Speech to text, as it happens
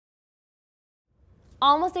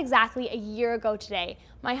Almost exactly a year ago today,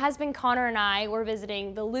 my husband Connor and I were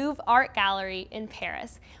visiting the Louvre Art Gallery in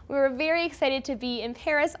Paris. We were very excited to be in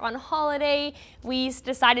Paris on holiday. We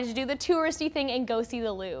decided to do the touristy thing and go see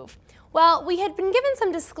the Louvre. Well, we had been given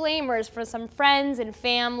some disclaimers from some friends and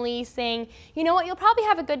family saying, you know what, you'll probably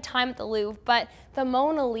have a good time at the Louvre, but the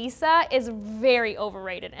Mona Lisa is very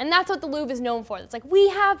overrated. And that's what the Louvre is known for. It's like, we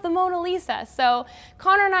have the Mona Lisa. So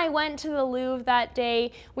Connor and I went to the Louvre that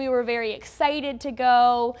day. We were very excited to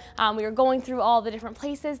go. We were going through all the different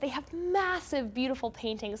places. They have massive, beautiful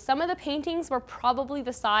paintings. Some of the paintings were probably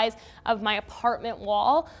the size of my apartment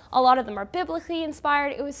wall. A lot of them are biblically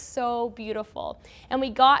inspired. It was so beautiful. And we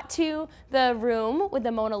got to the room with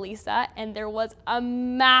the Mona Lisa, and there was a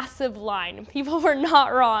massive line. People were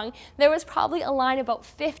not wrong. There was probably a line of about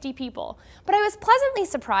 50 people. But I was pleasantly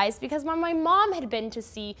surprised because when my mom had been to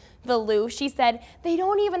see the Louvre, she said they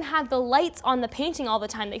don't even have the lights on the painting all the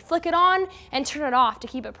time. They flick it on and turn it off to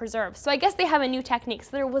keep it preserved. So I guess they have a new technique. So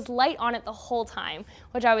there was light on it the whole time,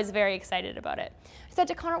 which I was very excited about it. I said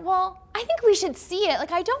to Connor, well, I think we should see it.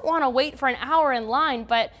 Like, I don't want to wait for an hour in line,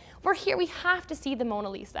 but we're here, we have to see the Mona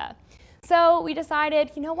Lisa. So we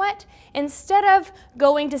decided, you know what, instead of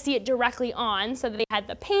going to see it directly on, so they had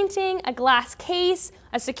the painting, a glass case,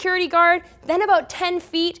 a security guard, then about 10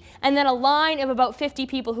 feet, and then a line of about 50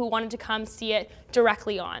 people who wanted to come see it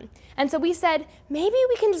directly on. And so we said, maybe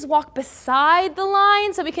we can just walk beside the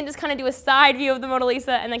line so we can just kind of do a side view of the Mona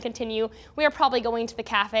Lisa and then continue. We are probably going to the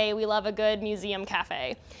cafe. We love a good museum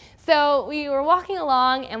cafe. So we were walking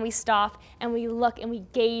along and we stop and we look and we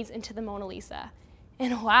gaze into the Mona Lisa.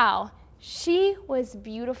 And wow, she was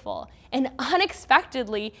beautiful, and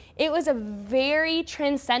unexpectedly, it was a very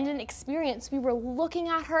transcendent experience. We were looking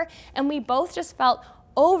at her, and we both just felt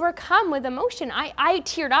overcome with emotion. I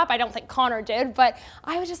teared up. I don't think Connor did, but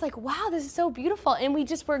I was just like, wow, this is so beautiful, and we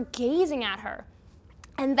just were gazing at her.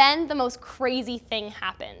 And then the most crazy thing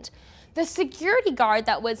happened. The security guard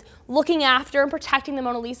that was looking after and protecting the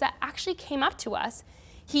Mona Lisa actually came up to us.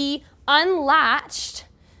 He unlatched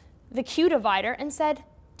the queue divider and said,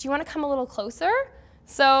 do you want to come a little closer?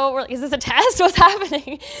 So we're like, is this a test? What's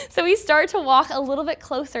happening? So we start to walk a little bit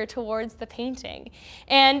closer towards the painting.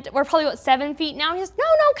 And we're probably about 7 feet now. He says, no,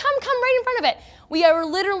 come right in front of it. We are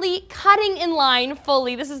literally cutting in line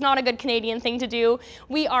fully. This is not a good Canadian thing to do.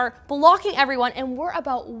 We are blocking everyone, and we're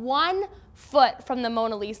about 1 foot from the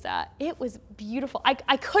Mona Lisa. It was beautiful.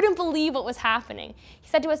 I couldn't believe what was happening. He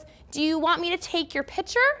said to us, do you want me to take your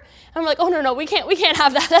picture? And we're like, oh no, we can't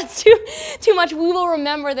have that. That's too much. We will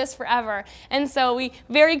remember this forever. And so we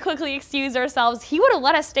very quickly excused ourselves. He would have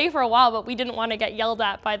let us stay for a while, but we didn't want to get yelled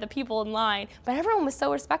at by the people in line. But everyone was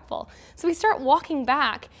so respectful. So we start walking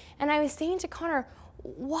back, and I was saying to Connor,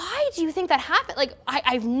 why do you think that happened? Like,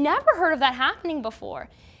 I've never heard of that happening before.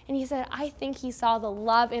 And he said, I think he saw the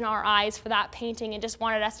love in our eyes for that painting and just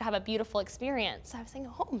wanted us to have a beautiful experience. I was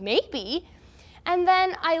thinking, oh, maybe. And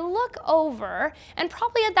then I look over, and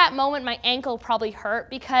probably at that moment my ankle probably hurt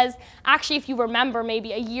because actually, if you remember,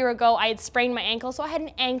 maybe a year ago I had sprained my ankle, so I had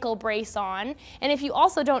an ankle brace on. And if you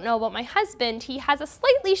also don't know about my husband, he has a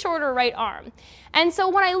slightly shorter right arm. And so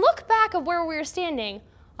when I look back of where we were standing,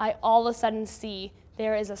 I all of a sudden see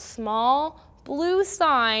there is a small blue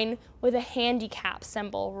sign with a handicap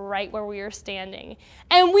symbol right where we were standing.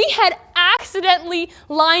 And we had accidentally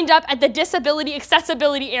lined up at the disability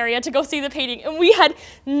accessibility area to go see the painting, and we had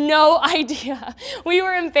no idea. We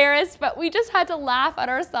were embarrassed, but we just had to laugh at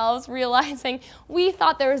ourselves, realizing we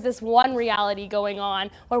thought there was this one reality going on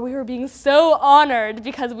where we were being so honored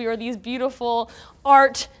because we were these beautiful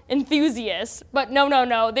art enthusiasts. But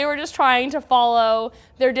no, they were just trying to follow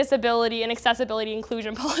their disability and accessibility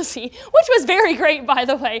inclusion policy, which was very great, by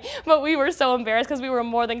the way, but we were so embarrassed because we were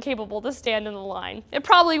more than capable to stand in the line. It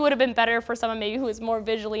probably would have been better for someone maybe who was more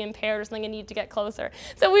visually impaired or something and needed to get closer.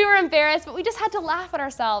 So we were embarrassed, but we just had to laugh at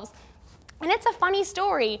ourselves. And it's a funny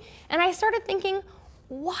story. And I started thinking,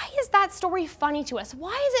 why is that story funny to us?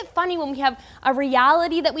 Why is it funny when we have a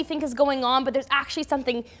reality that we think is going on, but there's actually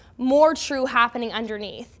something more true happening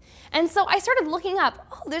underneath? And so I started looking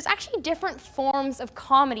up, there's actually different forms of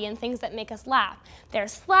comedy and things that make us laugh.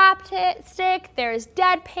 There's slapstick, there's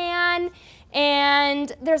deadpan,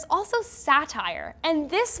 and there's also satire. And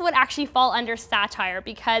this would actually fall under satire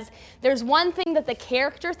because there's one thing that the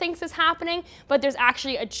character thinks is happening, but there's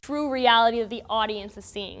actually a true reality that the audience is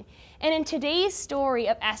seeing. And in today's story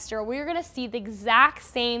of Esther, we're going to see the exact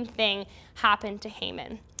same thing happen to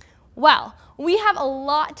Haman. Well, we have a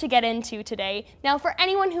lot to get into today. Now, for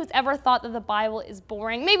anyone who's ever thought that the Bible is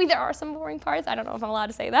boring, maybe there are some boring parts, I don't know if I'm allowed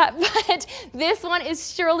to say that, but this one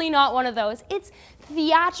is surely not one of those. It's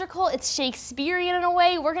theatrical, it's Shakespearean in a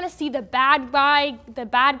way. We're gonna see the bad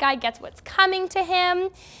guy gets what's coming to him,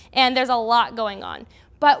 and there's a lot going on.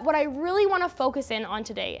 But what I really want to focus in on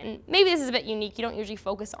today, and maybe this is a bit unique, you don't usually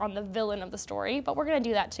focus on the villain of the story, but we're going to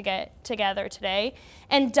do that together today,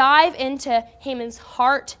 and dive into Haman's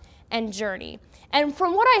heart and journey. And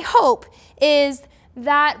from what I hope is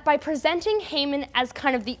that by presenting Haman as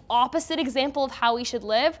kind of the opposite example of how we should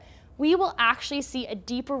live, we will actually see a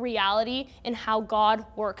deeper reality in how God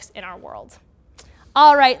works in our world.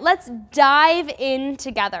 All right, let's dive in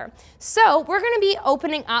together. So we're going to be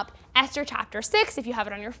opening up Esther chapter 6, if you have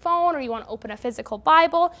it on your phone or you want to open a physical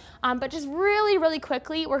Bible. But just really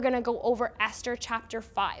quickly, we're going to go over Esther chapter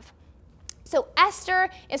 5. So Esther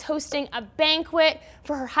is hosting a banquet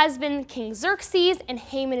for her husband, King Xerxes, and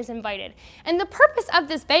Haman is invited. And the purpose of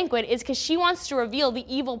this banquet is because she wants to reveal the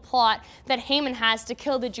evil plot that Haman has to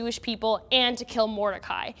kill the Jewish people and to kill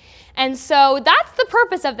Mordecai. And so that's the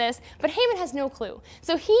purpose of this, but Haman has no clue.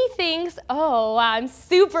 So he thinks, oh, wow, I'm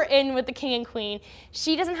super in with the king and queen.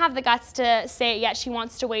 She doesn't have the guts to say it yet, she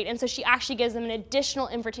wants to wait, and so she actually gives them an additional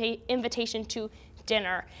invitation to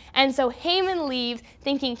dinner. And so Haman leaves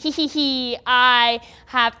thinking, I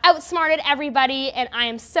have outsmarted everybody and I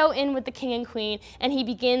am so in with the king and queen, and he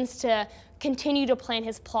begins to continue to plan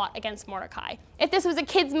his plot against Mordecai. If this was a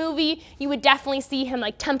kid's movie, you would definitely see him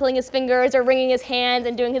like templing his fingers or wringing his hands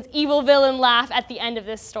and doing his evil villain laugh at the end of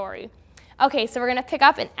this story. Okay, so we're going to pick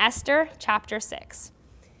up in Esther chapter 6.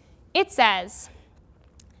 It says,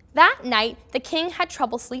 "That night the king had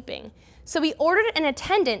trouble sleeping. So he ordered an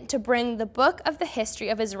attendant to bring the book of the history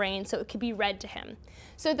of his reign so it could be read to him."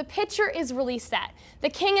 So the picture is really set. The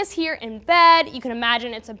king is here in bed. You can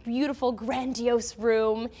imagine it's a beautiful, grandiose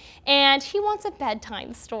room, and he wants a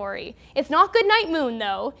bedtime story. It's not Goodnight Moon,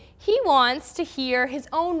 though. He wants to hear his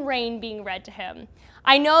own reign being read to him.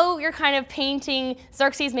 I know you're kind of painting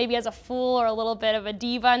Xerxes maybe as a fool or a little bit of a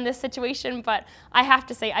diva in this situation, but I have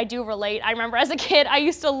to say I do relate. I remember as a kid, I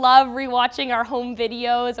used to love rewatching our home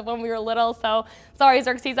videos of when we were little, so sorry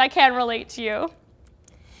Xerxes, I can relate to you.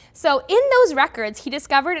 So in those records, he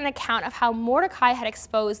discovered an account of how Mordecai had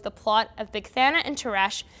exposed the plot of Bigthana and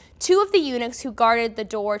Teresh, two of the eunuchs who guarded the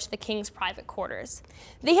door to the king's private quarters.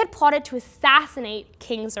 They had plotted to assassinate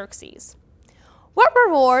King Xerxes. "What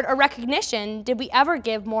reward or recognition did we ever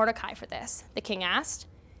give Mordecai for this?" the king asked.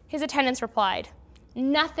 His attendants replied,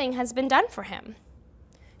 "Nothing has been done for him."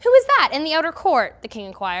 "Who is that in the outer court?" the king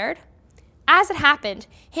inquired. As it happened,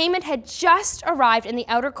 Haman had just arrived in the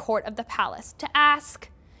outer court of the palace to ask.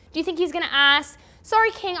 Do you think he's going to ask,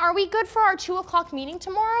 "Sorry, king, are we good for our 2 o'clock meeting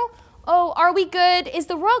tomorrow? Oh, are we good? Is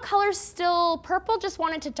the royal color still purple? Just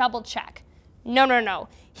wanted to double check." No.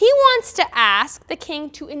 He wants to ask the king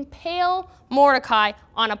to impale Mordecai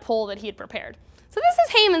on a pole that he had prepared. So this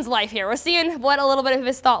is Haman's life here. We're seeing what a little bit of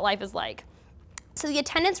his thought life is like. So the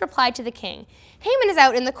attendants replied to the king, "Haman is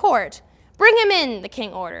out in the court. Bring him in," the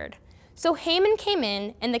king ordered. So Haman came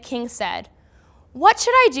in, and the king said, "What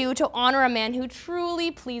should I do to honor a man who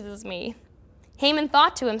truly pleases me?" Haman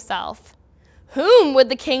thought to himself, "Whom would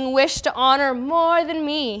the king wish to honor more than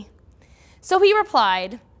me?" So he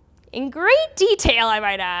replied, in great detail, I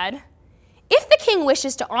might add, "If the king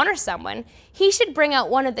wishes to honor someone, he should bring out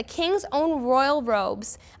one of the king's own royal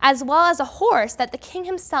robes, as well as a horse that the king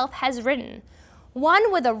himself has ridden, one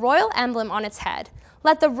with a royal emblem on its head.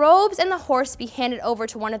 Let the robes and the horse be handed over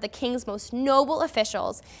to one of the king's most noble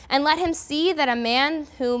officials, and let him see that a man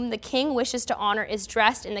whom the king wishes to honor is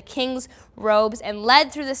dressed in the king's robes and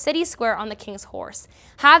led through the city square on the king's horse.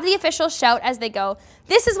 Have the officials shout as they go,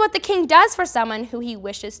 'This is what the king does for someone who he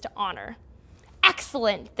wishes to honor.'"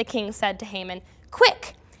 "Excellent," the king said to Haman.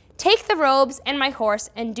 "Quick, take the robes and my horse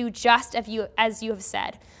and do just as you have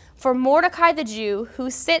said. For Mordecai the Jew, who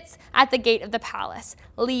sits at the gate of the palace,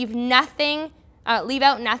 leave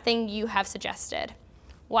out nothing you have suggested."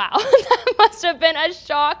 Wow, that must have been a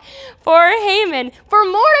shock for Haman. For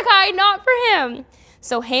Mordecai, not for him.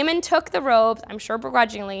 So Haman took the robes, I'm sure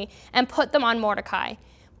begrudgingly, and put them on Mordecai,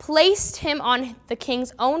 placed him on the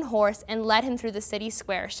king's own horse, and led him through the city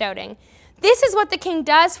square, shouting, "This is what the king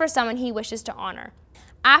does for someone he wishes to honor."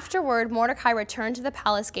 Afterward, Mordecai returned to the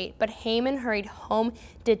palace gate, but Haman hurried home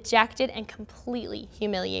dejected and completely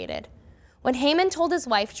humiliated. When Haman told his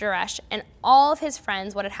wife Zeresh and all of his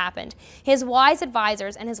friends what had happened, his wise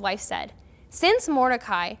advisors and his wife said, "Since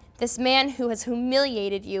Mordecai, this man who has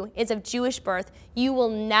humiliated you, is of Jewish birth, you will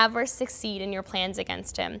never succeed in your plans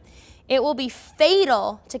against him. It will be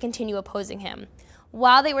fatal to continue opposing him.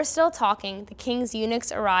 While they were still talking, the king's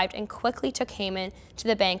eunuchs arrived and quickly took Haman to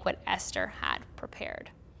the banquet Esther had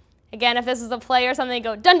prepared. Again, if this was a play or something,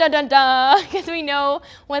 go dun dun dun dun, because we know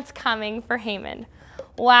what's coming for Haman.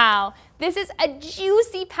 Wow, this is a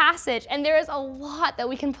juicy passage, and there is a lot that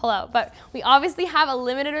we can pull out, but we obviously have a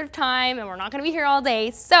limited time, and we're not going to be here all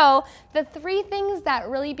day. So the three things that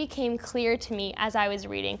really became clear to me as I was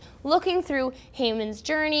reading, looking through Haman's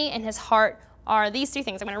journey and his heart, are these three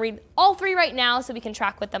things. I'm going to read all three right now so we can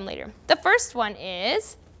track with them later. The first one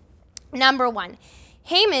is, number one,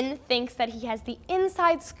 Haman thinks that he has the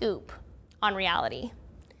inside scoop on reality.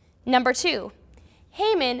 Number two,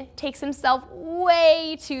 Haman takes himself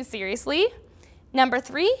way too seriously. Number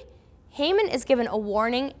three, Haman is given a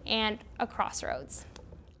warning and a crossroads.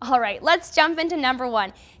 All right, let's jump into number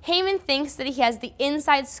one. Haman thinks that he has the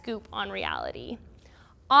inside scoop on reality.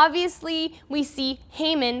 Obviously, we see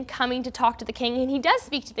Haman coming to talk to the king, and he does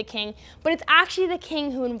speak to the king, but it's actually the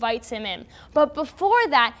king who invites him in. But before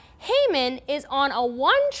that, Haman is on a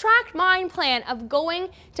one-track mind plan of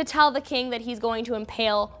going to tell the king that he's going to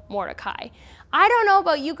impale Mordecai. I don't know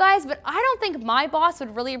about you guys, but I don't think my boss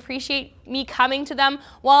would really appreciate me coming to them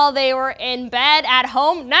while they were in bed at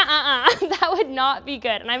home. That would not be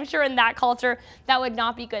good. And I'm sure in that culture, that would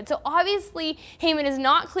not be good. So obviously, Haman is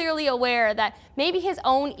not clearly aware that maybe his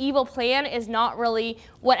own evil plan is not really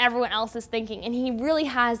what everyone else is thinking. And he really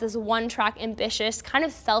has this one-track, ambitious, kind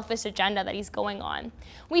of selfish agenda that he's going on.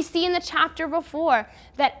 We see in the chapter before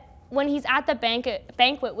that when he's at the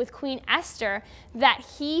banquet with Queen Esther, that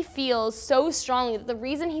he feels so strongly that the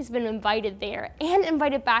reason he's been invited there and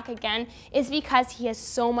invited back again is because he has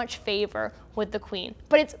so much favor with the queen.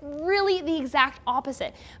 But it's really the exact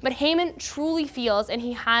opposite. But Haman truly feels, and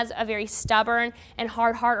he has a very stubborn and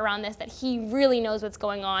hard heart around this, that he really knows what's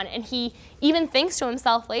going on. And he even thinks to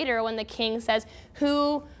himself later when the king says,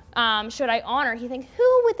 who should I honor? He thinks,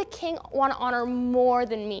 who would the king want to honor more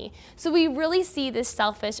than me? So we really see this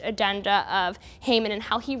selfish agenda of Haman and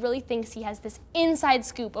how he really thinks he has this inside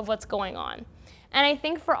scoop of what's going on. And I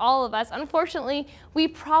think for all of us, unfortunately, we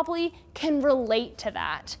probably can relate to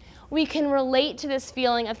that. We can relate to this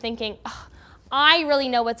feeling of thinking, oh, I really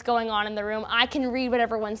know what's going on in the room. I can read what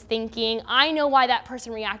everyone's thinking. I know why that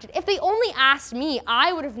person reacted. If they only asked me,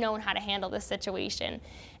 I would have known how to handle this situation.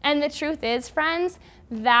 And the truth is, friends,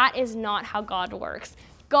 that is not how God works.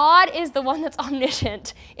 God is the one that's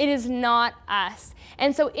omniscient. It is not us.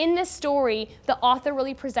 And so in this story, the author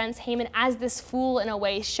really presents Haman as this fool in a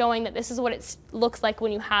way, showing that this is what it looks like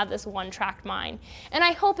when you have this one-track mind. And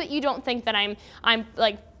I hope that you don't think that I'm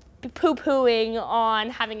like poo-pooing on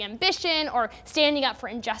having ambition or standing up for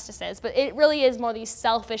injustices, but it really is more these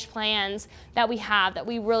selfish plans that we have that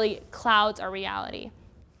we really clouds our reality.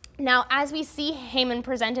 Now, as we see Haman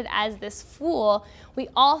presented as this fool, we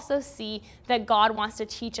also see that God wants to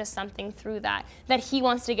teach us something through that he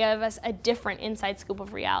wants to give us a different inside scoop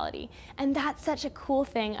of reality. And that's such a cool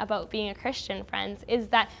thing about being a Christian, friends, is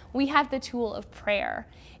that we have the tool of prayer,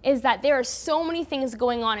 is that there are so many things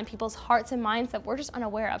going on in people's hearts and minds that we're just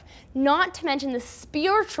unaware of, not to mention the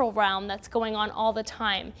spiritual realm that's going on all the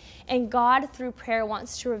time. And God, through prayer,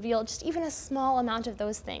 wants to reveal just even a small amount of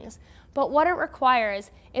those things. But what it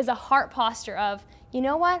requires is a heart posture of, you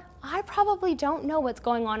know what? I probably don't know what's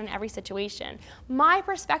going on in every situation. My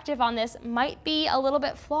perspective on this might be a little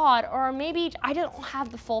bit flawed, or maybe I don't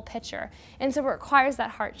have the full picture. And so it requires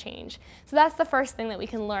that heart change. So that's the first thing that we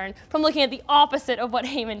can learn from looking at the opposite of what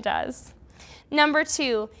Haman does. Number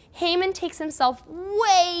two, Haman takes himself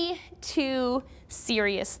way too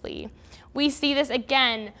seriously. We see this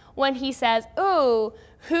again when he says, oh,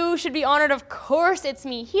 who should be honored? Of course it's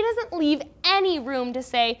me. He doesn't leave any room to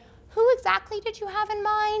say, who exactly did you have in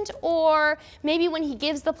mind? Or maybe when he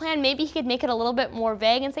gives the plan, maybe he could make it a little bit more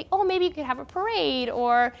vague and say, oh, maybe you could have a parade,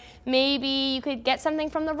 or maybe you could get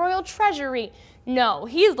something from the royal treasury. No,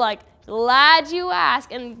 he's like, glad you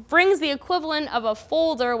asked, and brings the equivalent of a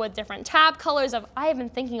folder with different tab colors of, I have been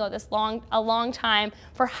thinking about this a long time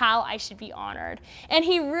for how I should be honored. And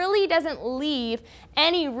he really doesn't leave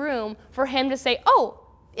any room for him to say, oh,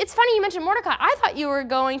 it's funny you mentioned Mordecai. I thought you were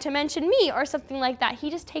going to mention me, or something like that. He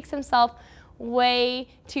just takes himself way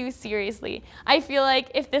too seriously. I feel like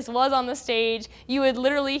if this was on the stage, you would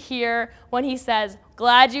literally hear when he says,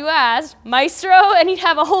 glad you asked, maestro, and he'd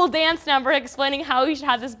have a whole dance number explaining how he should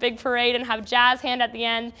have this big parade and have jazz hand at the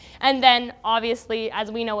end. And then, obviously,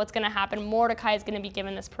 as we know what's going to happen, Mordecai is going to be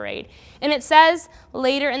given this parade. And it says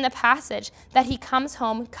later in the passage that he comes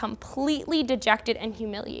home completely dejected and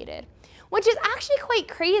humiliated. which is actually quite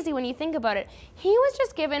crazy when you think about it. He was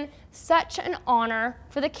just given such an honor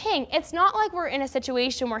for the king. It's not like we're in a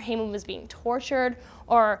situation where Haman was being tortured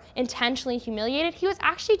or intentionally humiliated. He was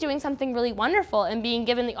actually doing something really wonderful and being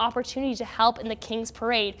given the opportunity to help in the king's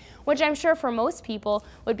parade, which I'm sure for most people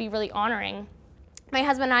would be really honoring. My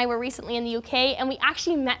husband and I were recently in the UK, and we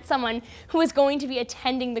actually met someone who was going to be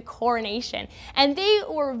attending the coronation. And they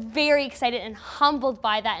were very excited and humbled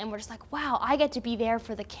by that, and were just like, wow, I get to be there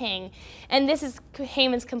for the king. And this is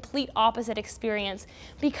Haman's complete opposite experience,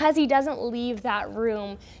 because he doesn't leave that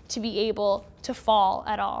room to be able to fall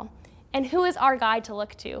at all. And who is our guide to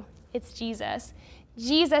look to? It's Jesus.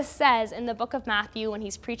 Jesus says in the book of Matthew, when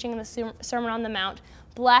he's preaching in the Sermon on the Mount,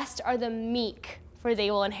 blessed are the meek, for they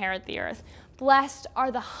will inherit the earth. Blessed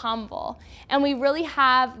are the humble. And we really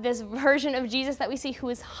have this version of Jesus that we see who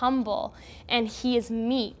is humble and he is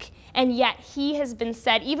meek. And yet he has been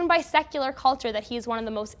said, even by secular culture, that he is one of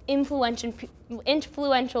the most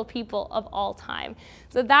influential people of all time.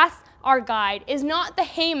 So that's our guide, is not the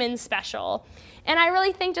Haman special. And I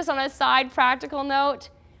really think, just on a side practical note,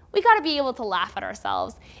 we got to be able to laugh at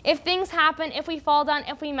ourselves. If things happen, if we fall down,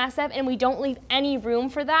 if we mess up, and we don't leave any room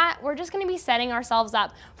for that, we're just going to be setting ourselves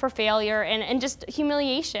up for failure and just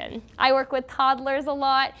humiliation. I work with toddlers a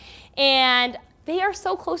lot, and they are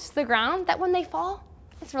so close to the ground that when they fall,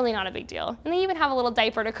 it's really not a big deal. And they even have a little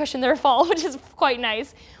diaper to cushion their fall, which is quite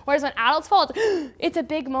nice. Whereas when adults fall, it's a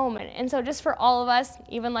big moment. And so just for all of us,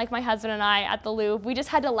 even like my husband and I at the Louvre, we just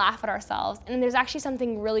had to laugh at ourselves. And there's actually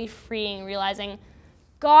something really freeing, realizing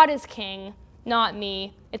God is king, not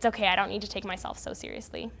me. It's okay, I don't need to take myself so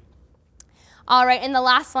seriously. All right, and the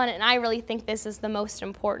last one, and I really think this is the most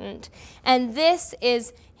important, and this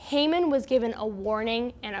is Haman was given a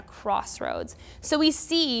warning and a crossroads. So we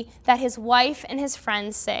see that his wife and his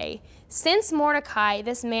friends say, since Mordecai,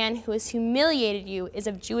 this man who has humiliated you, is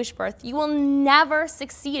of Jewish birth, you will never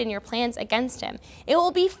succeed in your plans against him. It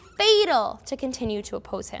will be fatal to continue to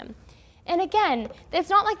oppose him. And again, it's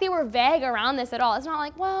not like they were vague around this at all. It's not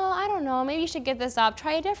like, well, I don't know, maybe you should give this up,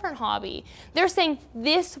 try a different hobby. They're saying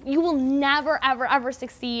this, you will never, ever, ever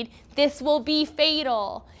succeed. This will be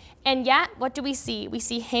fatal. And yet, what do we see? We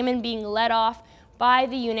see Haman being led off by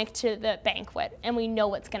the eunuch to the banquet, and we know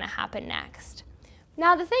what's going to happen next.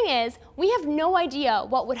 Now, the thing is, we have no idea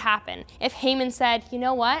what would happen if Haman said, you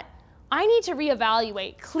know what? I need to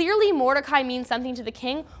reevaluate. Clearly, Mordecai means something to the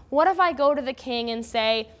king. What if I go to the king and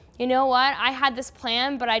say, you know what, I had this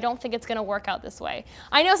plan, but I don't think it's going to work out this way.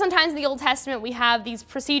 I know sometimes in the Old Testament we have these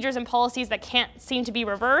procedures and policies that can't seem to be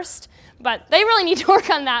reversed, but they really need to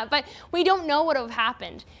work on that. But we don't know what would have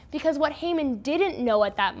happened, because what Haman didn't know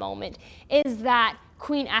at that moment is that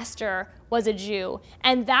Queen Esther was a Jew.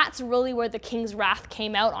 And that's really where the king's wrath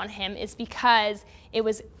came out on him, is because it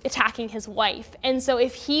was attacking his wife. And so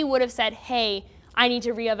if he would have said, hey, I need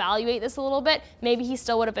to reevaluate this a little bit, maybe he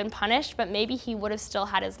still would have been punished, but maybe he would have still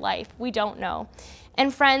had his life. We don't know.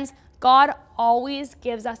 And friends, God always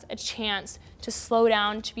gives us a chance to slow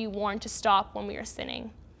down, to be warned, to stop when we are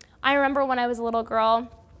sinning. I remember when I was a little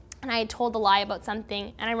girl and I had told a lie about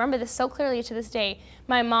something, and I remember this so clearly to this day.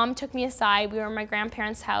 My mom took me aside, we were in my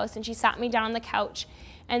grandparents' house, and she sat me down on the couch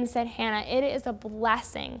and said, Hannah, it is a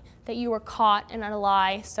blessing that you were caught in a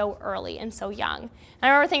lie so early and so young. And I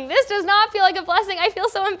remember thinking, this does not feel like a blessing. I feel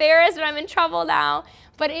so embarrassed and I'm in trouble now.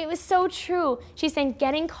 But it was so true. She's saying,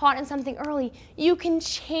 getting caught in something early, you can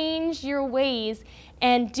change your ways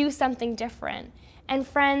and do something different. And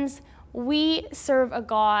friends, we serve a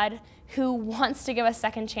God who wants to give us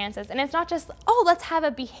second chances. And it's not just, oh, let's have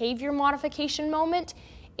a behavior modification moment.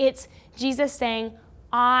 It's Jesus saying,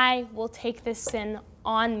 I will take this sin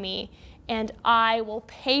on me and I will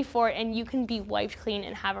pay for it, and you can be wiped clean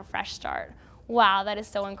and have a fresh start. Wow, that is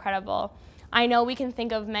so incredible. I know we can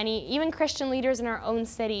think of many, even Christian leaders in our own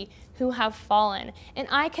city, who have fallen. And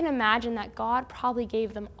I can imagine that God probably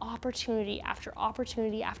gave them opportunity after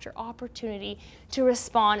opportunity after opportunity to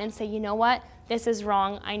respond and say, you know what, this is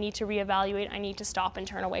wrong. I need to reevaluate. I need to stop and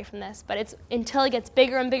turn away from this. But it's until it gets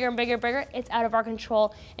bigger and bigger and bigger and bigger, it's out of our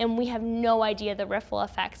control, and we have no idea the ripple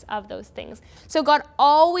effects of those things. So God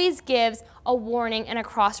always gives a warning and a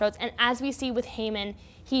crossroads. And as we see with Haman,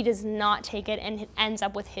 he does not take it, and it ends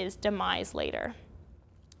up with his demise later.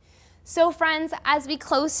 So friends, as we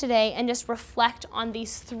close today and just reflect on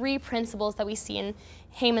these three principles that we see in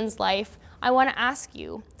Haman's life, I want to ask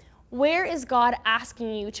you, where is God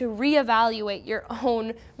asking you to reevaluate your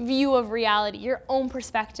own view of reality, your own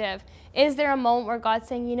perspective? Is there a moment where God's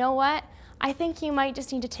saying, you know what? I think you might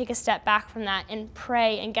just need to take a step back from that and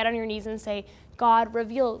pray and get on your knees and say, God,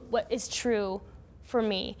 reveal what is true for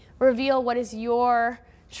me. Reveal what is your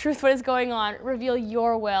truth, what is going on, reveal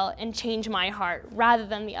your will and change my heart rather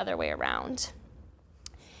than the other way around.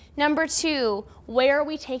 Number 2, where are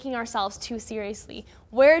we taking ourselves too seriously?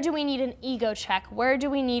 Where do we need an ego check? Where do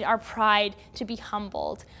we need our pride to be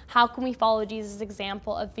humbled? How can we follow Jesus'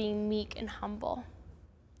 example of being meek and humble?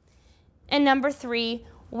 And number 3,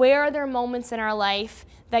 where are there moments in our life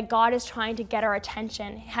that God is trying to get our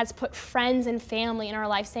attention, has put friends and family in our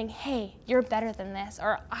life saying, hey, you're better than this,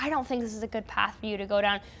 or I don't think this is a good path for you to go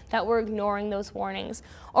down, that we're ignoring those warnings?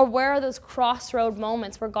 Or where are those crossroad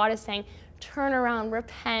moments where God is saying, turn around,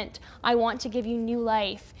 repent, I want to give you new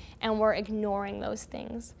life, and we're ignoring those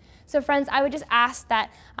things? So friends, I would just ask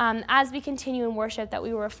that as we continue in worship that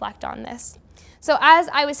we will reflect on this. So as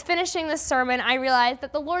I was finishing this sermon, I realized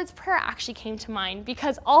that the Lord's Prayer actually came to mind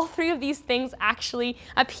because all 3 of these things actually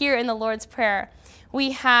appear in the Lord's Prayer.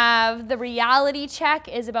 We have the reality check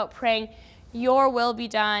is about praying, your will be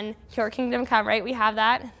done, your kingdom come, right? We have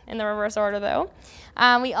that in the reverse order though.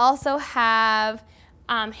 We also have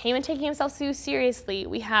Haman taking himself too seriously.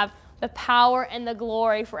 We have the power and the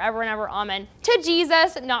glory forever and ever, amen, to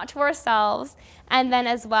Jesus, not to ourselves. And then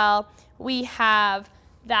as well, we have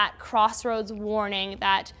that crossroads warning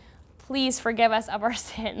that please forgive us of our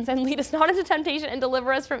sins and lead us not into temptation and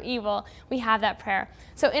deliver us from evil. We have that prayer.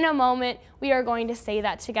 So in a moment, we are going to say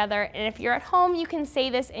that together. And if you're at home, you can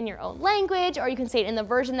say this in your own language, or you can say it in the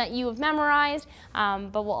version that you have memorized,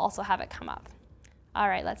 but we'll also have it come up. All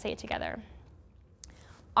right, let's say it together.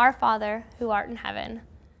 Our Father, who art in heaven,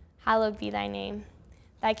 hallowed be thy name.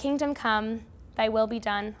 Thy kingdom come, thy will be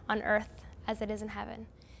done on earth as it is in heaven.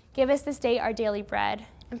 Give us this day our daily bread,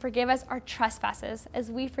 and forgive us our trespasses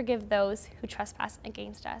as we forgive those who trespass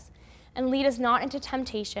against us. And lead us not into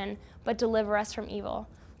temptation, but deliver us from evil.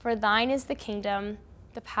 For thine is the kingdom,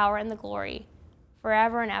 the power, and the glory,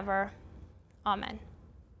 forever and ever. Amen.